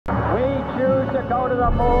to go to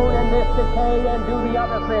the moon in this decade and do the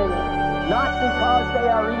other things. Not because they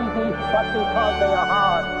are easy, but because they are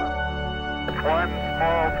hard. One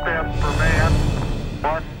small step for man,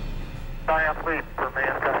 one giant leap for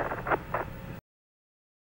mankind.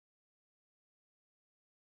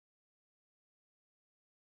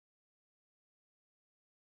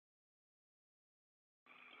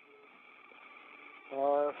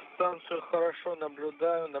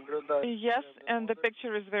 Yes, and the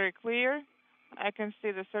picture is very clear. I can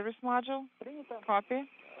see the service module. Copy.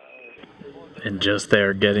 And just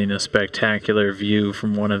there, getting a spectacular view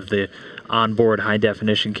from one of the onboard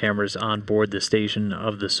high-definition cameras on board the station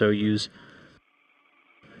of the Soyuz.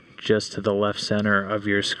 Just to the left center of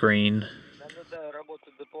your screen,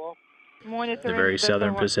 the very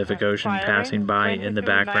southern Pacific Ocean passing by in the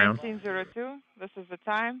background. 1902. This is the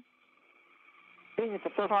time.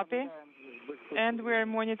 Copy. And we're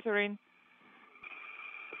monitoring.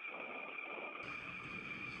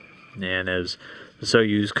 And as the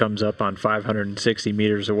Soyuz comes up on 560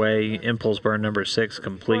 meters away, impulse burn number 6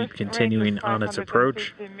 complete, continuing on its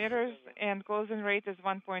approach. Meters and closing rate is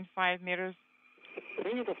 1.5 meters.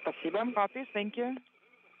 Copy, thank you.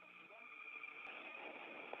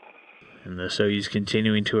 And the Soyuz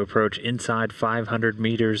continuing to approach inside 500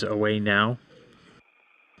 meters away now.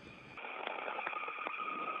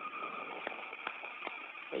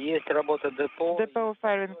 Depot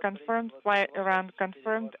firing confirmed, fly around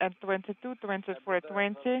confirmed at 22, 24,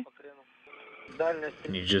 20.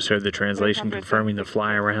 And you just heard the translation confirming the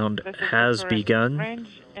fly around has begun.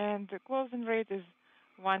 Range and the closing rate is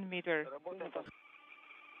 1 meter.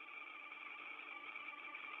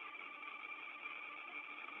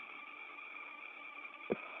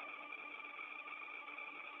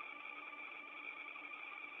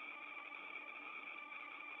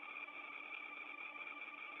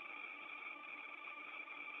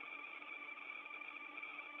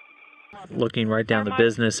 Looking right down the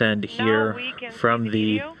business end here from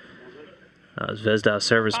the Zvezda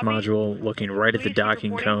service module, looking right at the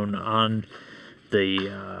docking cone on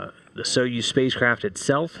the Soyuz spacecraft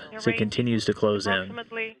itself as it continues to close in.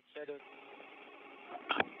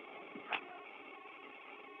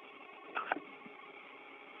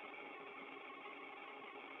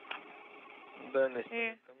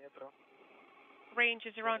 Range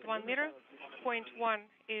is around 1 meter. 0.1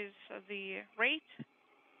 is the rate.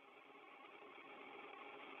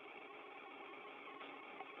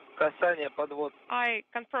 I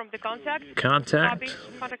confirm the contact. Contact. Copy.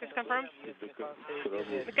 Contact is confirmed.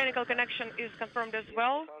 Mechanical connection is confirmed as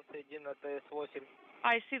well.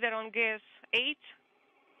 I see that on gas 8.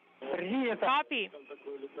 Copy.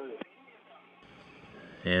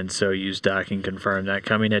 And Soyuz docking confirmed that,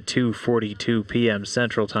 coming at 2:42 p.m.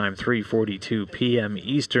 Central Time, 3:42 p.m.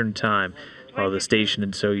 Eastern Time, while the station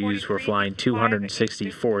and Soyuz were flying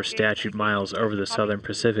 264 statute miles over the southern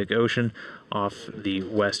Pacific Ocean off the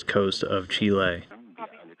west coast of Chile.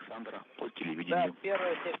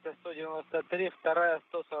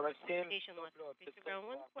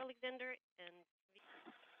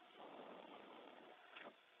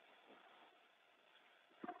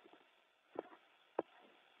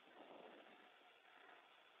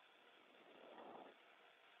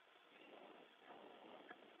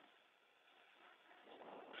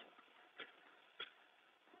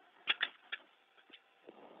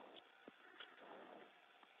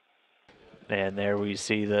 And there we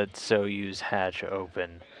see the Soyuz hatch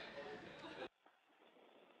open.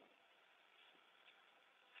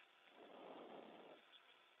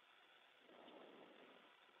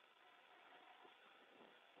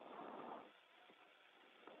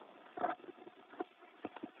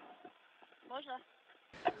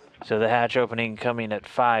 So the hatch opening coming at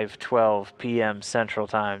 5:12 p.m. Central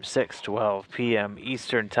Time, 6:12 p.m.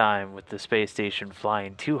 Eastern Time, with the space station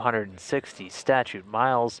flying 260 statute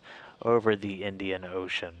miles over the Indian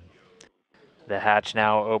Ocean. The hatch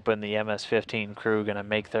now open. The MS-15 crew going to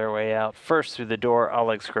make their way out. First through the door,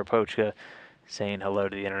 Oleg Skropochka saying hello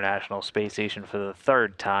to the International Space Station for the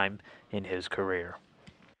 3rd time in his career.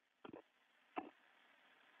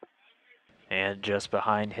 And just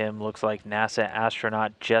behind him looks like NASA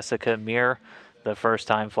astronaut Jessica Meir, the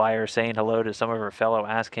first-time flyer, saying hello to some of her fellow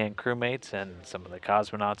Ascan crewmates and some of the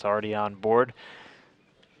cosmonauts already on board,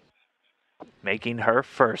 making her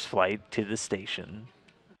first flight to the station.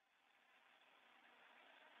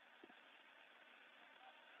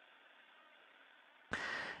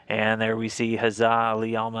 And there we see Huzzah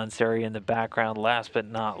Ali Al-Mansari in the background. Last but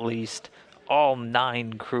not least, all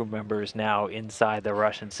 9 crew members now inside the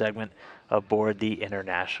Russian segment aboard the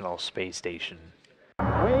International Space Station. We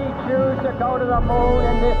choose to go to the moon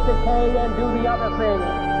in this decade and do the other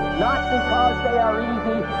things. Not because they are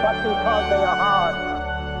easy, but because they are hard.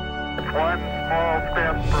 One small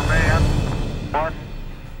step for man, one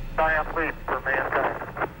giant leap for